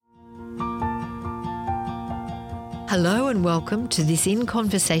Hello and welcome to this In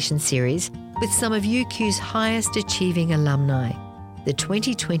Conversation series with some of UQ's highest achieving alumni, the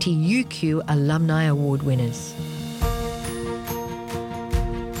 2020 UQ Alumni Award winners.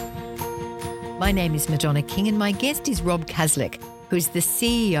 My name is Madonna King and my guest is Rob Caslick, who is the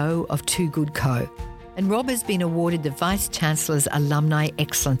CEO of Too Good Co. And Rob has been awarded the Vice-Chancellor's Alumni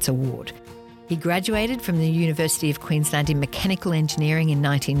Excellence Award. He graduated from the University of Queensland in Mechanical Engineering in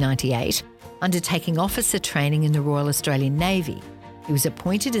 1998, undertaking officer training in the Royal Australian Navy. He was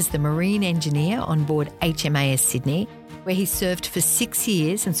appointed as the Marine Engineer on board HMAS Sydney, where he served for 6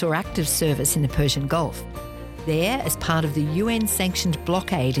 years and saw active service in the Persian Gulf. There, as part of the UN-sanctioned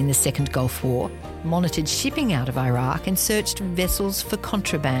blockade in the Second Gulf War, monitored shipping out of Iraq and searched vessels for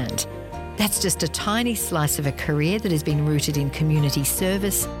contraband. That's just a tiny slice of a career that has been rooted in community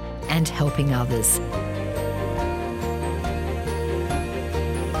service and helping others.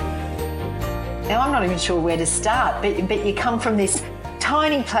 Now, I'm not even sure where to start, but you come from this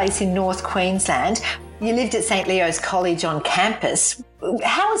tiny place in North Queensland. You lived at St Leo's College on campus.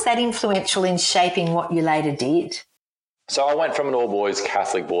 How was that influential in shaping what you later did? So I went from an all-boys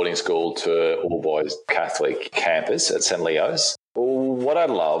Catholic boarding school to all-boys Catholic campus at St Leo's. What I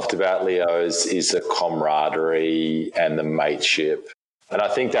loved about Leo's is the camaraderie and the mateship. And I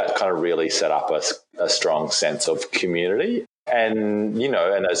think that kind of really set up a strong sense of community. And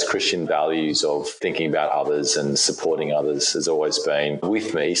those Christian values of thinking about others and supporting others has always been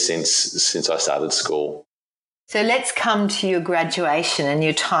with me since I started school. So let's come to your graduation and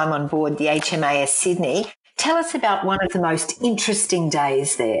your time on board the HMAS Sydney. Tell us about one of the most interesting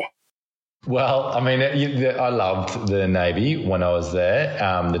days there. Well, I mean, I loved the Navy when I was there,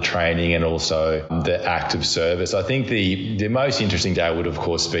 the training and also the active service. I think the most interesting day would, of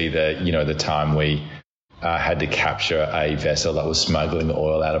course, be the time we had to capture a vessel that was smuggling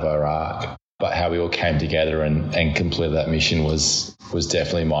oil out of Iraq. But how we all came together and completed that mission was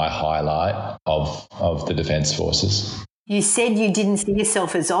definitely my highlight of the Defence Forces. You said you didn't see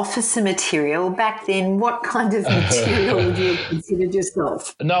yourself as officer material. Back then, what kind of material would you have considered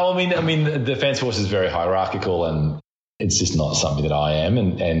yourself? No, I mean, the Defence Force is very hierarchical and it's just not something that I am.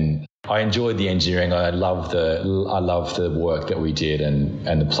 And I enjoyed the engineering. I love the work that we did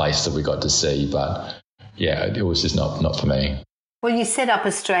and the place that we got to see. But yeah, it was just not for me. Well, you set up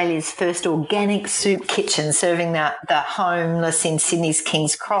Australia's first organic soup kitchen serving the homeless in Sydney's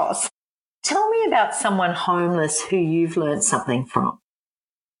King's Cross. Tell me about someone homeless who you've learnt something from.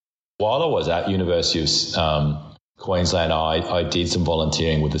 While I was at University of Queensland, I did some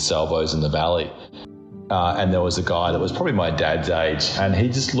volunteering with the Salvos in the Valley. And there was a guy that was probably my dad's age and he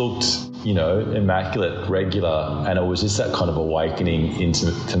just looked, immaculate, regular. And it was just that kind of awakening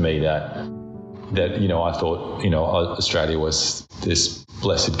to me that I thought, Australia was this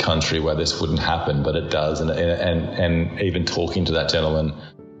blessed country where this wouldn't happen, but it does. And even talking to that gentleman,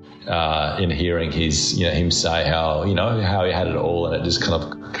 in hearing him say how he had it all and it just kind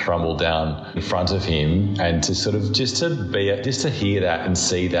of crumbled down in front of him, and to sort of just to hear that and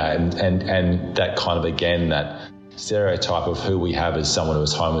see that and that kind of, again, that stereotype of who we have as someone who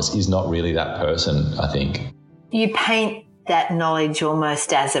is homeless is not really that person, I think. You paint that knowledge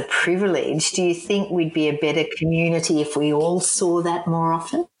almost as a privilege. Do you think we'd be a better community if we all saw that more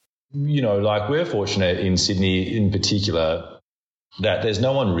often? We're fortunate in Sydney in particular that there's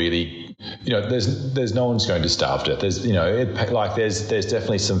no one really, there's no one's going to starve to death. There's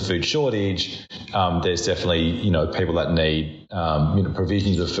definitely some food shortage. There's definitely, people that need,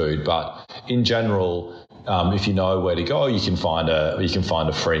 provisions of food. But in general, if you know where to go, you can find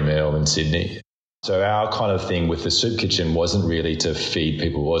a free meal in Sydney. So our kind of thing with the soup kitchen wasn't really to feed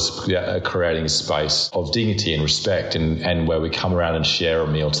people, it was creating a space of dignity and respect and where we come around and share a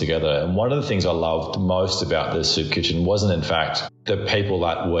meal together. And one of the things I loved most about the soup kitchen wasn't, in fact, the people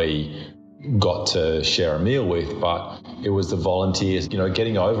that we got to share a meal with, but it was the volunteers,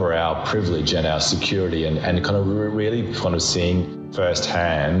 getting over our privilege and our security and kind of really kind of seeing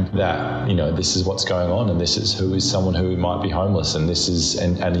firsthand that, this is what's going on and this is who is someone who might be homeless, and this is,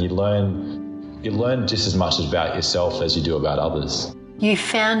 and you learn just as much about yourself as you do about others. You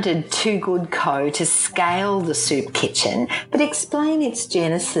founded Too Good Co. to scale the soup kitchen, but explain its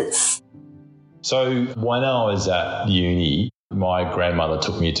genesis. So when I was at uni, my grandmother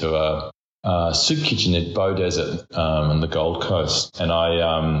took me to a soup kitchen at Beaudesert on the Gold Coast, and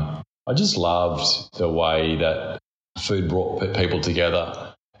I just loved the way that food brought people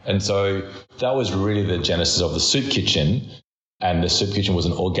together. And so that was really the genesis of the soup kitchen. And the soup kitchen was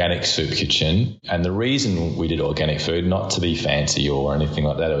an organic soup kitchen. And the reason we did organic food, not to be fancy or anything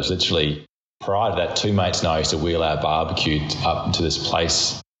like that, it was literally prior to that, two mates and I used to wheel our barbecue up to this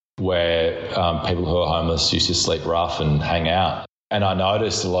place where people who are homeless used to sleep rough and hang out. And I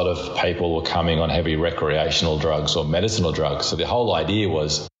noticed a lot of people were coming on heavy recreational drugs or medicinal drugs. So the whole idea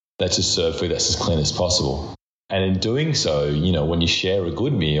was, let's just serve food that's as clean as possible. And in doing so, you know, when you share a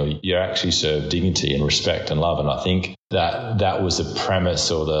good meal, you're actually served dignity and respect and love. And I think that was the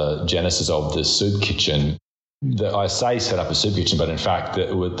premise or the genesis of the soup kitchen. I say set up a soup kitchen, but in fact,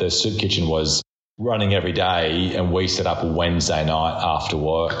 the soup kitchen was running every day, and we set up a Wednesday night after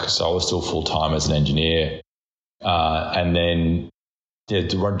work. So I was still full-time as an engineer. And then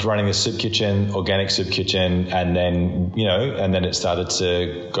running a soup kitchen, organic soup kitchen, and then, you know, and then it started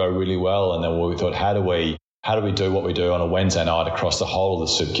to go really well. And then we thought, how do we do what we do on a Wednesday night across the whole of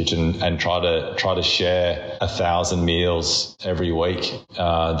the soup kitchen and try to share 1,000 meals every week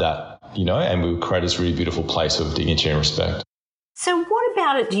that, you know, and we would create this really beautiful place of dignity and respect. So what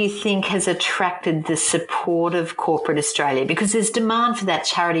about it do you think has attracted the support of corporate Australia? Because there's demand for that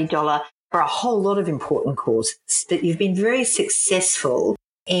charity dollar for a whole lot of important causes that you've been very successful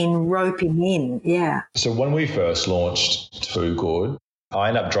in roping in. Yeah. So when we first launched Too Good, I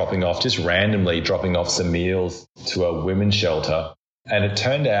ended up just randomly dropping off some meals to a women's shelter. And it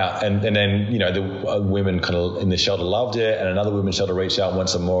turned out, and then, you know, the women kind of in the shelter loved it, and another women's shelter reached out and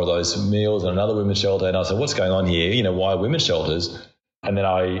wanted some more of those meals, and another women's shelter. And I said, what's going on here? You know, why women's shelters? And then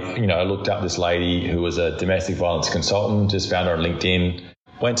I looked up this lady who was a domestic violence consultant, just found her on LinkedIn,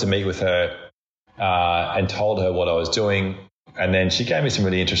 went to meet with her and told her what I was doing. And then she gave me some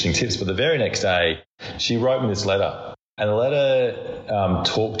really interesting tips. But the very next day, she wrote me this letter. And the letter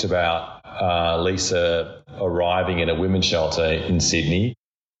talked about Lisa arriving in a women's shelter in Sydney.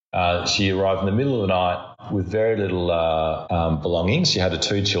 She arrived in the middle of the night with very little belongings. She had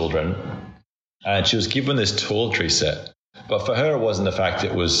 2 children, and she was given this toiletry set. But for her, it wasn't the fact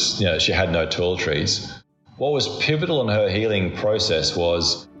that it was, you know, she had no toiletries. What was pivotal in her healing process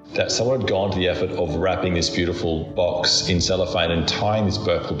was that someone had gone to the effort of wrapping this beautiful box in cellophane and tying this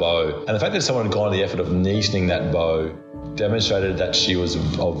purple bow. And the fact that someone had gone to the effort of neatening that bow demonstrated that she was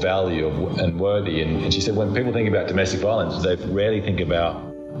of value and worthy. And she said when people think about domestic violence, they rarely think about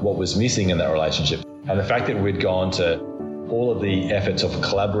what was missing in that relationship. And the fact that we'd gone to all of the efforts of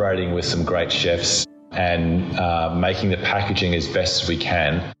collaborating with some great chefs and making the packaging as best as we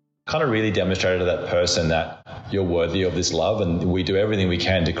can kind of really demonstrated to that person that you're worthy of this love, and we do everything we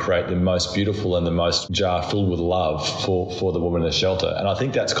can to create the most beautiful and the most jar filled with love for the woman in the shelter. And I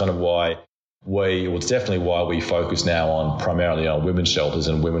think that's kind of why it's definitely why we focus now primarily on women's shelters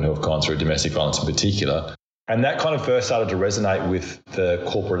and women who have gone through domestic violence in particular. And that kind of first started to resonate with the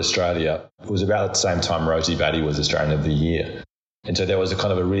corporate Australia. It was about the same time Rosie Batty was Australian of the Year. And so there was a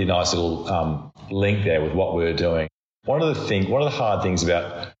kind of a really nice little link there with what we were doing. One of the hard things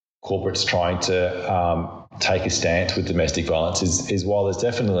about corporates trying to take a stance with domestic violence is while there's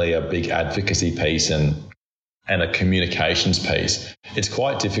definitely a big advocacy piece and a communications piece, it's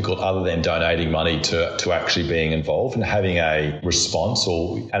quite difficult other than donating money to actually being involved and having a response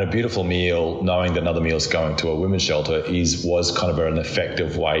and a beautiful meal, knowing that another meal is going to a women's shelter was kind of an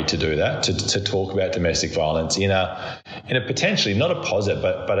effective way to do that, to talk about domestic violence in a potentially not a positive,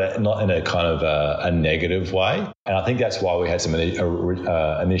 but not in a kind of a negative way. And I think that's why we had some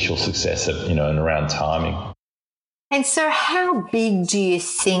initial success and around timing. And so how big do you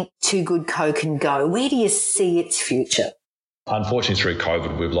think Too Good Co can go? Where do you see its future? Unfortunately, through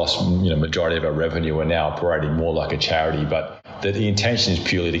COVID, we've lost majority of our revenue. We're now operating more like a charity, but the intention is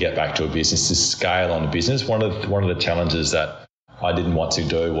purely to get back to a business, to scale on a business. One of the challenges that I didn't want to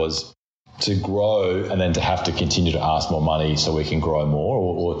do was to grow and then to have to continue to ask more money so we can grow more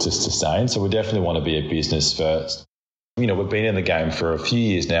or to sustain. So we definitely want to be a business first. We've been in the game for a few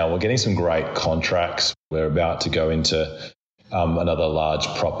years now. We're getting some great contracts. We're about to go into another large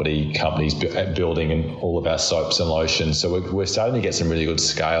property companies building in all of our soaps and lotions. So we're starting to get some really good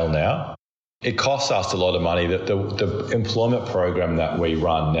scale now. It costs us a lot of money. The employment program that we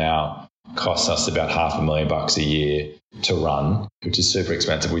run now costs us about $500,000 a year to run, which is super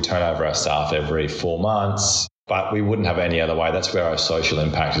expensive. We turn over our staff every 4 months, but we wouldn't have any other way. That's where our social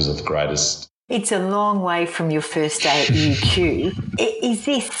impact is of the greatest. It's a long way from your first day at UQ. Is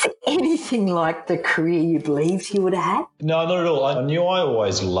this anything like the career you believed you would have had? No, not at all. I knew I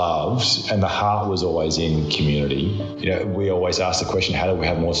always loved, and the heart was always in community. We always ask the question, how do we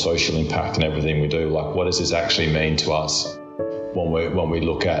have more social impact in everything we do? Like, what does this actually mean to us when we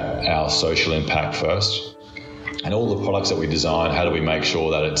look at our social impact first? And all the products that we design, how do we make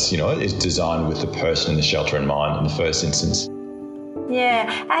sure that it's designed with the person in the shelter in mind in the first instance?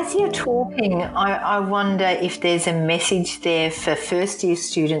 Yeah, as you're talking, I wonder if there's a message there for first-year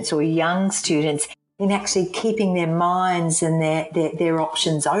students or young students in actually keeping their minds and their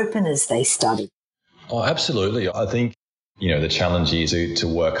options open as they study? Oh, absolutely. I think, the challenge is to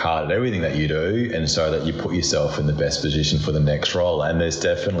work hard at everything that you do, and so that you put yourself in the best position for the next role. And there's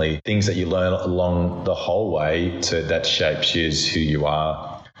definitely things that you learn along the whole way that shapes you as who you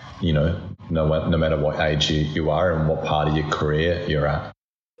are, no matter what age you are and what part of your career you're at.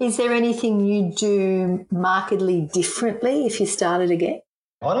 Is there anything you do markedly differently if you started again?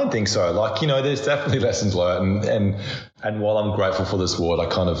 I don't think so. There's definitely lessons learned, and while I'm grateful for this award, I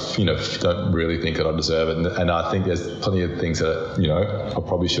kind of, don't really think that I deserve it. And I think there's plenty of things that, I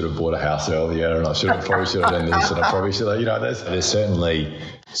probably should have bought a house earlier, and probably should have done this, and I probably should have, there's certainly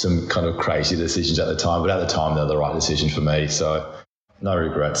some kind of crazy decisions at the time, but at the time they're the right decision for me. So no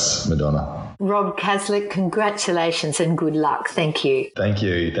regrets, Madonna. Rob Caslick, congratulations and good luck. Thank you. Thank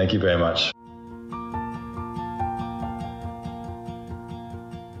you. Thank you very much.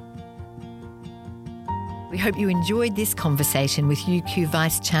 We hope you enjoyed this conversation with UQ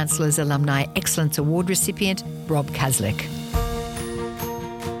Vice-Chancellor's Alumni Excellence Award recipient, Rob Caslick.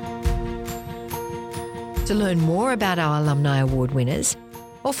 To learn more about our Alumni Award winners,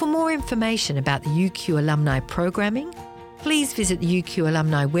 or for more information about the UQ Alumni programming, please visit the UQ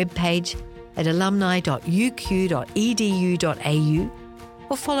Alumni webpage at alumni.uq.edu.au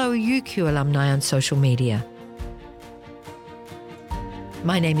or follow UQ Alumni on social media.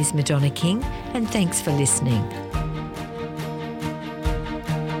 My name is Madonna King, and thanks for listening.